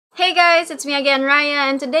guys, it's me again,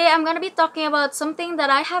 Raya, and today I'm gonna be talking about something that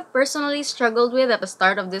I have personally struggled with at the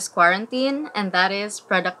start of this quarantine, and that is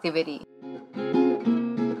productivity.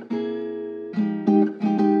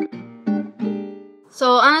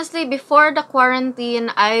 So honestly, before the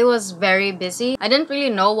quarantine, I was very busy. I didn't really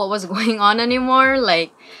know what was going on anymore.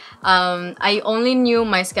 I only knew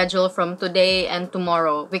my schedule from today and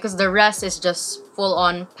tomorrow because the rest is just full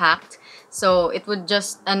on packed. So it would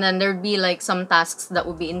just, and then there'd be like some tasks that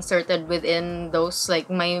would be inserted within those. Like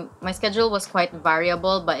my schedule was quite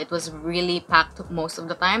variable, but it was really packed most of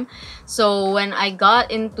the time. So when I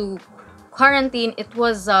got into quarantine,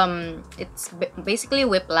 it's basically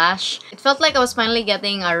whiplash. It felt like I was finally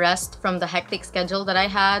getting a rest from the hectic schedule that I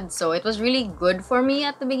had, so it was really good for me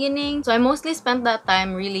at the beginning. So I mostly spent that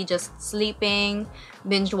time really just sleeping,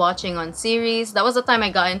 binge watching on series. That was the time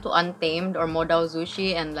I got into Untamed or Modao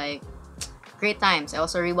Zushi, and like, great times. I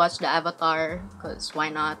also rewatched the Avatar because why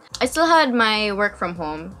not? I still had my work from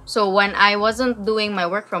home. So when I wasn't doing my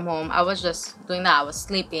work from home, I was just doing that. I was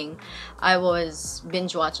sleeping. I was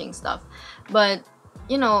binge watching stuff. But,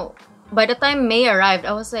 you know, by the time May arrived,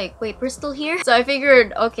 I was like, wait, we're still here? So I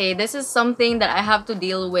figured, okay, this is something that I have to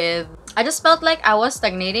deal with. I just felt like I was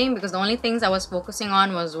stagnating because the only things I was focusing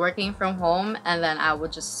on was working from home, and then I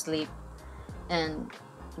would just sleep and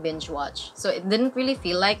binge watch. So it didn't really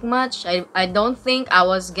feel like much. I don't think I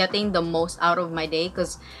was getting the most out of my day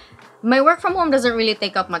because my work from home doesn't really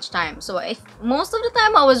take up much time. So most of the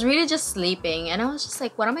time I was really just sleeping, and I was just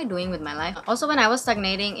like, what am I doing with my life? Also, when I was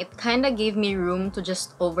stagnating, it kind of gave me room to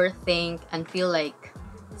just overthink and feel like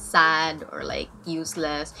sad or like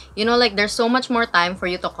useless. You know, like there's so much more time for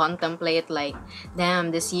you to contemplate like, damn,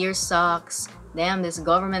 this year sucks. Damn, this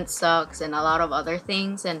government sucks, and a lot of other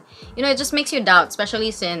things. And you know, it just makes you doubt, especially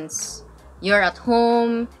since you're at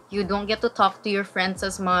home, you don't get to talk to your friends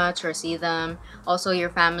as much or see them. Also, your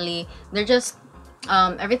family, they're just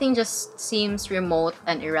everything just seems remote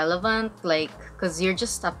and irrelevant, like because you're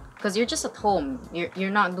just at home. You're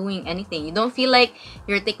not doing anything. You don't feel like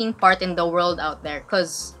you're taking part in the world out there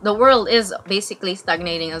because the world is basically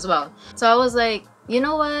stagnating as well. So I was like, you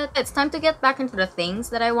know what? It's time to get back into the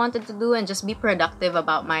things that I wanted to do and just be productive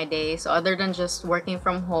about my day. So other than just working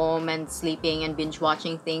from home and sleeping and binge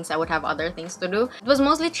watching things, I would have other things to do. It was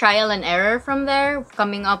mostly trial and error from there,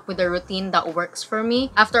 coming up with a routine that works for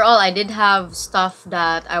me. After all, I did have stuff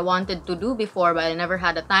that I wanted to do before, but I never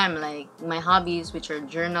had the time, like my hobbies, which are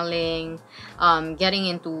journaling, getting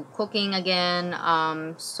into cooking again,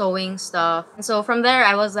 sewing stuff. And so from there,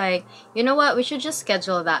 I was like, you know what? We should just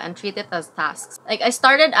schedule that and treat it as tasks. Like, I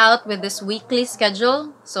started out with this weekly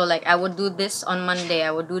schedule. So like, I would do this on Monday,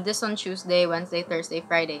 I would do this on Tuesday, Wednesday, Thursday,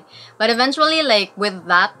 Friday. But eventually, like, with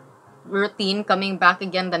that routine coming back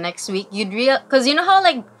again the next week, because you know how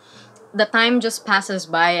like the time just passes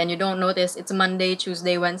by and you don't notice it's Monday,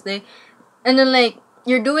 Tuesday, Wednesday, and then like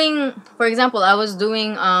you're doing, for example, I was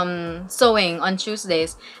doing sewing on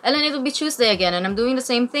Tuesdays, and then it'll be Tuesday again and I'm doing the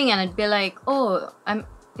same thing, and I'd be like, oh,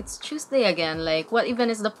 it's Tuesday again. Like, what even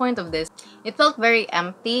is the point of this? It felt very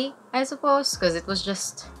empty, I suppose, because it was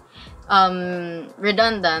just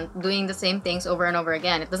redundant, doing the same things over and over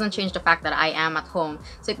again. It doesn't change the fact that I am at home.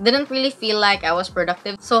 So it didn't really feel like I was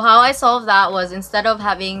productive. So how I solved that was, instead of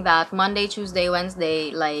having that Monday, Tuesday,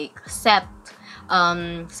 Wednesday like set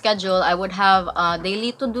schedule, I would have a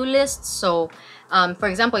daily to-do list. So for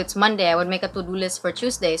example, it's Monday, I would make a to-do list for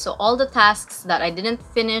Tuesday. So all the tasks that I didn't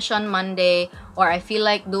finish on Monday or I feel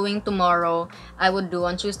like doing tomorrow, I would do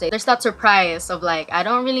on Tuesday. There's that surprise of like, I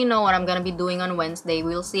don't really know what I'm gonna be doing on Wednesday.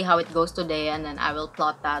 We'll see how it goes today, and then I will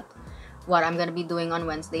plot that, what I'm gonna be doing on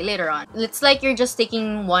Wednesday later on. It's like you're just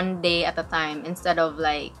taking one day at a time instead of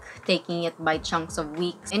like taking it by chunks of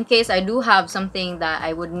weeks. In case I do have something that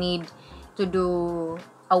I would need to do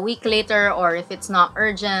a week later, or if it's not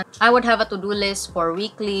urgent, I would have a to-do list for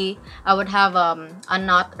weekly. I would have a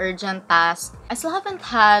not urgent task. I still haven't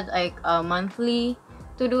had like a monthly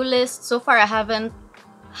to-do list. So far, I haven't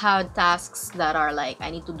had tasks that are like, I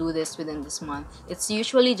need to do this within this month. It's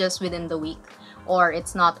usually just within the week, or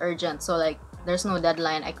it's not urgent. So like, there's no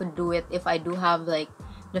deadline. I could do it if I do have like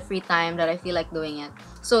the free time that I feel like doing it.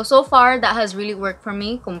 So far, that has really worked for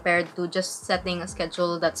me compared to just setting a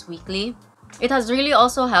schedule that's weekly. It has really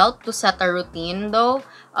also helped to set a routine though.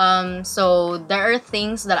 So there are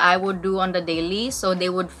things that I would do on the daily, so they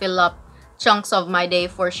would fill up chunks of my day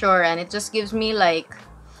for sure, and it just gives me like,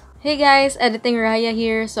 hey guys, editing Raya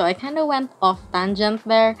here. So I kind of went off tangent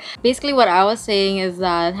there. Basically what I was saying is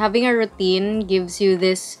that having a routine gives you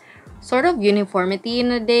this sort of uniformity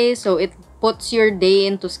in a day, so it puts your day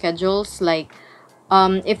into schedules. Like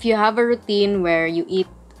if you have a routine where you eat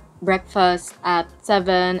breakfast at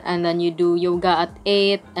 7 and then you do yoga at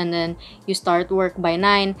 8 and then you start work by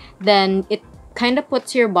 9, then it kind of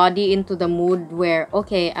puts your body into the mood where,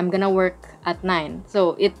 okay, I'm gonna work at 9.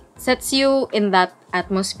 So it sets you in that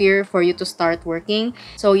atmosphere for you to start working.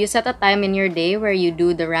 So you set a time in your day where you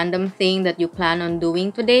do the random thing that you plan on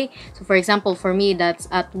doing today. So for example, for me, that's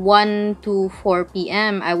at 1 to 4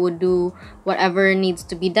 p.m. I would do whatever needs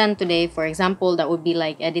to be done today. For example, that would be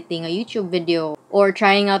like editing a YouTube video or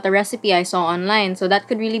trying out a recipe I saw online. So that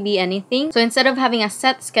could really be anything. So instead of having a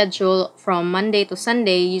set schedule from Monday to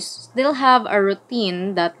Sunday, you still have a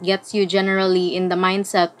routine that gets you generally in the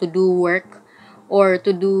mindset to do work or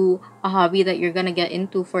to do a hobby that you're gonna get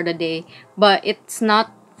into for the day. But it's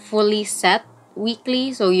not fully set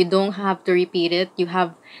weekly, so you don't have to repeat it. You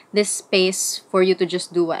have this space for you to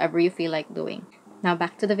just do whatever you feel like doing. Now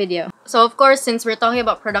back to the video. So of course, since we're talking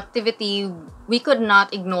about productivity, we could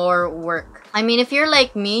not ignore work. I mean, if you're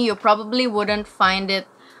like me, you probably wouldn't find it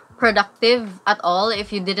productive at all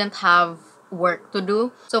if you didn't have work to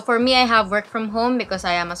do. So for me, I have work from home because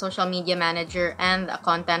I am a social media manager and a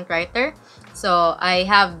content writer. So I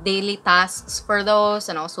have daily tasks for those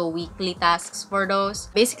and also weekly tasks for those.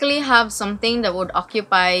 Basically have something that would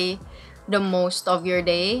occupy the most of your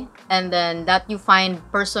day and then that you find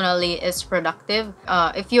personally is productive.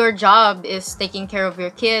 If your job is taking care of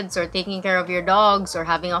your kids or taking care of your dogs or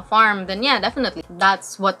having a farm, then yeah, definitely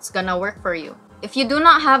that's what's gonna work for you. If you do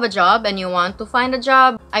not have a job and you want to find a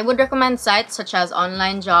job, I would recommend sites such as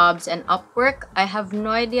Online Jobs and Upwork. I have no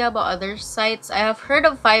idea about other sites. I have heard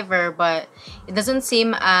of Fiverr, but it doesn't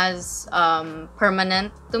seem as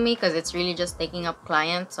permanent to me because it's really just taking up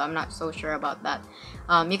clients, so I'm not so sure about that.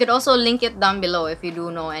 You could also link it down below if you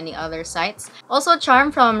do know any other sites. Also,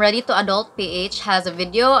 Charm from Ready to Adult PH has a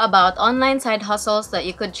video about online side hustles that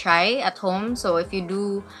you could try at home. So if you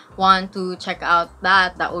do want to check out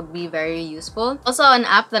that would be very useful. Also, an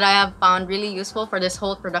app that I have found really useful for this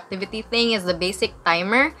whole productivity thing is the Basic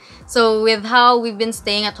Timer. So with how we've been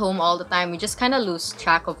staying at home all the time, we just kind of lose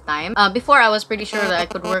track of time. Before, I was pretty sure that I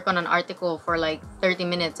could work on an article for like 30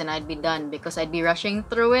 minutes and I'd be done because I'd be rushing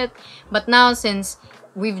through it. But now, since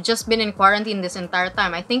we've just been in quarantine this entire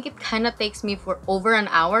time, I think it kind of takes me for over an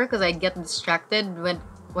hour because I get distracted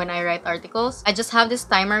when I write articles. I just have this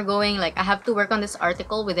timer going, like I have to work on this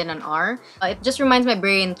article within an hour. It just reminds my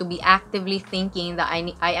brain to be actively thinking that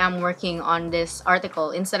I am working on this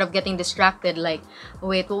article instead of getting distracted like,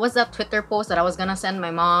 wait, what was that Twitter post that I was gonna send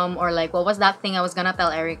my mom, or like what was that thing I was gonna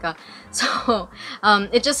tell Erica. So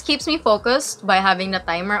it just keeps me focused by having the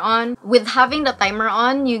timer on. With having the timer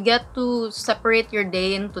on, you get to separate your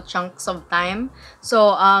day into chunks of time.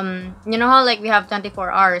 So you know how like we have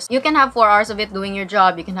 24 hours, you can have 4 hours of it doing your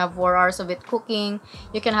job, you can have 4 hours of it cooking,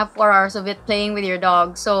 you can have 4 hours of it playing with your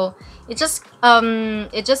dog. So it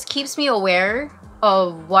just keeps me aware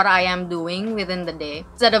of what I am doing within the day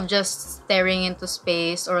instead of just staring into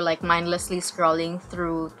space or like mindlessly scrolling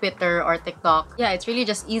through Twitter or TikTok. Yeah, it's really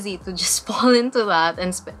just easy to just fall into that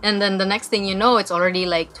and then the next thing you know, it's already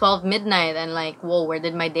like 12 midnight and like, whoa, where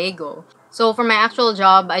did my day go? So for my actual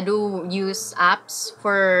job, I do use apps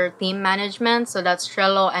for team management. So that's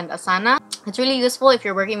Trello and Asana. It's really useful if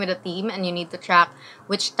you're working with a team and you need to track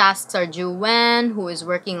which tasks are due when, who is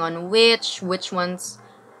working on which ones,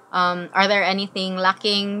 are there anything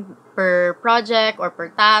lacking per project or per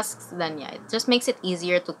tasks. Then yeah, it just makes it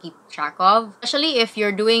easier to keep track of. Especially if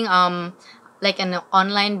you're doing like an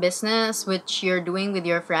online business which you're doing with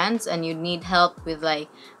your friends and you need help with like,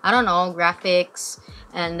 I don't know, graphics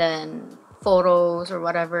and then photos or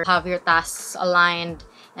whatever. Have your tasks aligned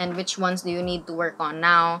and which ones do you need to work on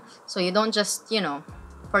now, so you don't just, you know,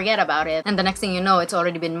 forget about it and the next thing you know, it's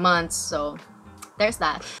already been months. So there's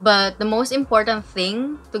that. But the most important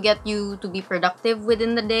thing to get you to be productive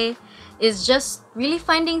within the day is just really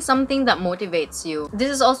finding something that motivates you. This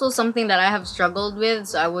is also something that I have struggled with.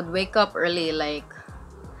 So I would wake up early, like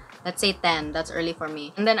let's say 10, that's early for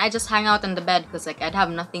me, and then I just hang out in the bed because like I'd have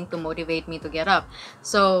nothing to motivate me to get up.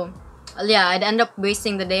 So yeah, I'd end up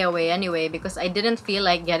wasting the day away anyway because I didn't feel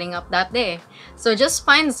like getting up that day. So just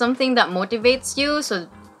find something that motivates you. So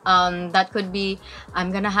that could be,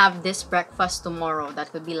 I'm gonna have this breakfast tomorrow.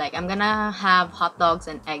 That could be like, I'm gonna have hot dogs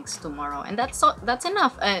and eggs tomorrow, and that's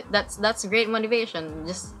enough. That's great motivation.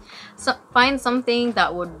 Just find something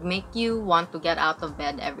that would make you want to get out of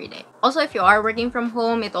bed every day. Also, if you are working from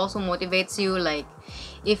home, it also motivates you. Like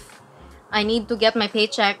if I need to get my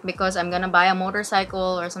paycheck because I'm gonna buy a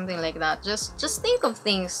motorcycle or something like that, just think of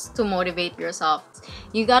things to motivate yourself.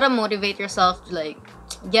 You gotta motivate yourself to like,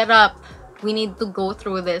 get up, we need to go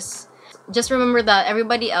through this. just remember that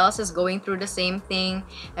everybody else is going through the same thing.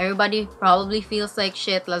 Everybody probably feels like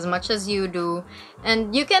shit as much as you do,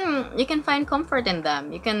 and you can find comfort in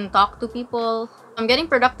them. You can talk to people. Getting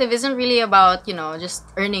productive isn't really about, you know, just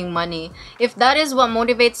earning money. If that is what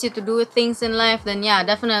motivates you to do things in life, then yeah,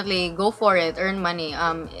 definitely go for it, earn money.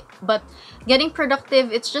 But getting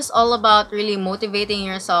productive, it's just all about really motivating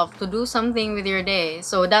yourself to do something with your day.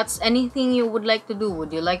 So that's anything you would like to do.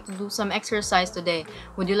 Would you like to do some exercise today?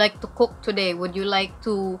 Would you like to cook today? Would you like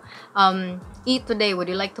to eat today? Would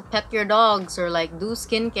you like to pet your dogs or like do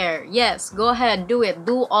skincare? Yes, go ahead, do it.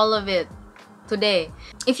 Do all of it today.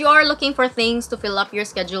 If you are looking for things to fill up your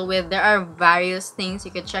schedule with, there are various things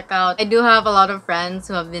you could check out. I do have a lot of friends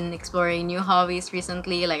who have been exploring new hobbies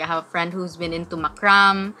recently. Like I have a friend who's been into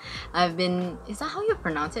macram. Is that how you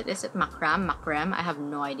pronounce it? Is it macram? Macram? I have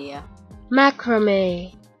no idea.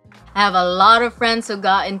 Macrame. I have a lot of friends who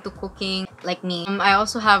got into cooking, like me. I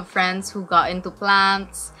also have friends who got into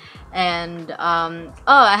plants, and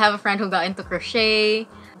I have a friend who got into crochet.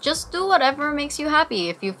 Just do whatever makes you happy.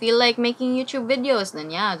 If you feel like making YouTube videos, then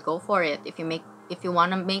yeah, go for it. If you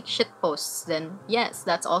want to make shit posts, then yes,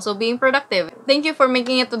 that's also being productive. Thank you for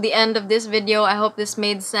making it to the end of this video. I hope this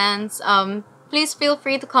made sense. Please feel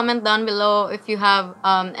free to comment down below if you have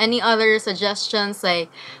any other suggestions, like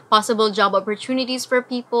possible job opportunities for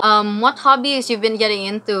people. What hobbies you've been getting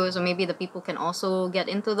into, so maybe the people can also get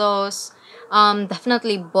into those.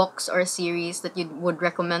 Definitely books or series that you would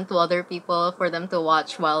recommend to other people for them to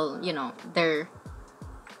watch while, you know, they're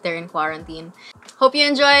in quarantine. Hope you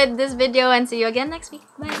enjoyed this video and see you again next week.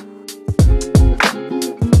 Bye!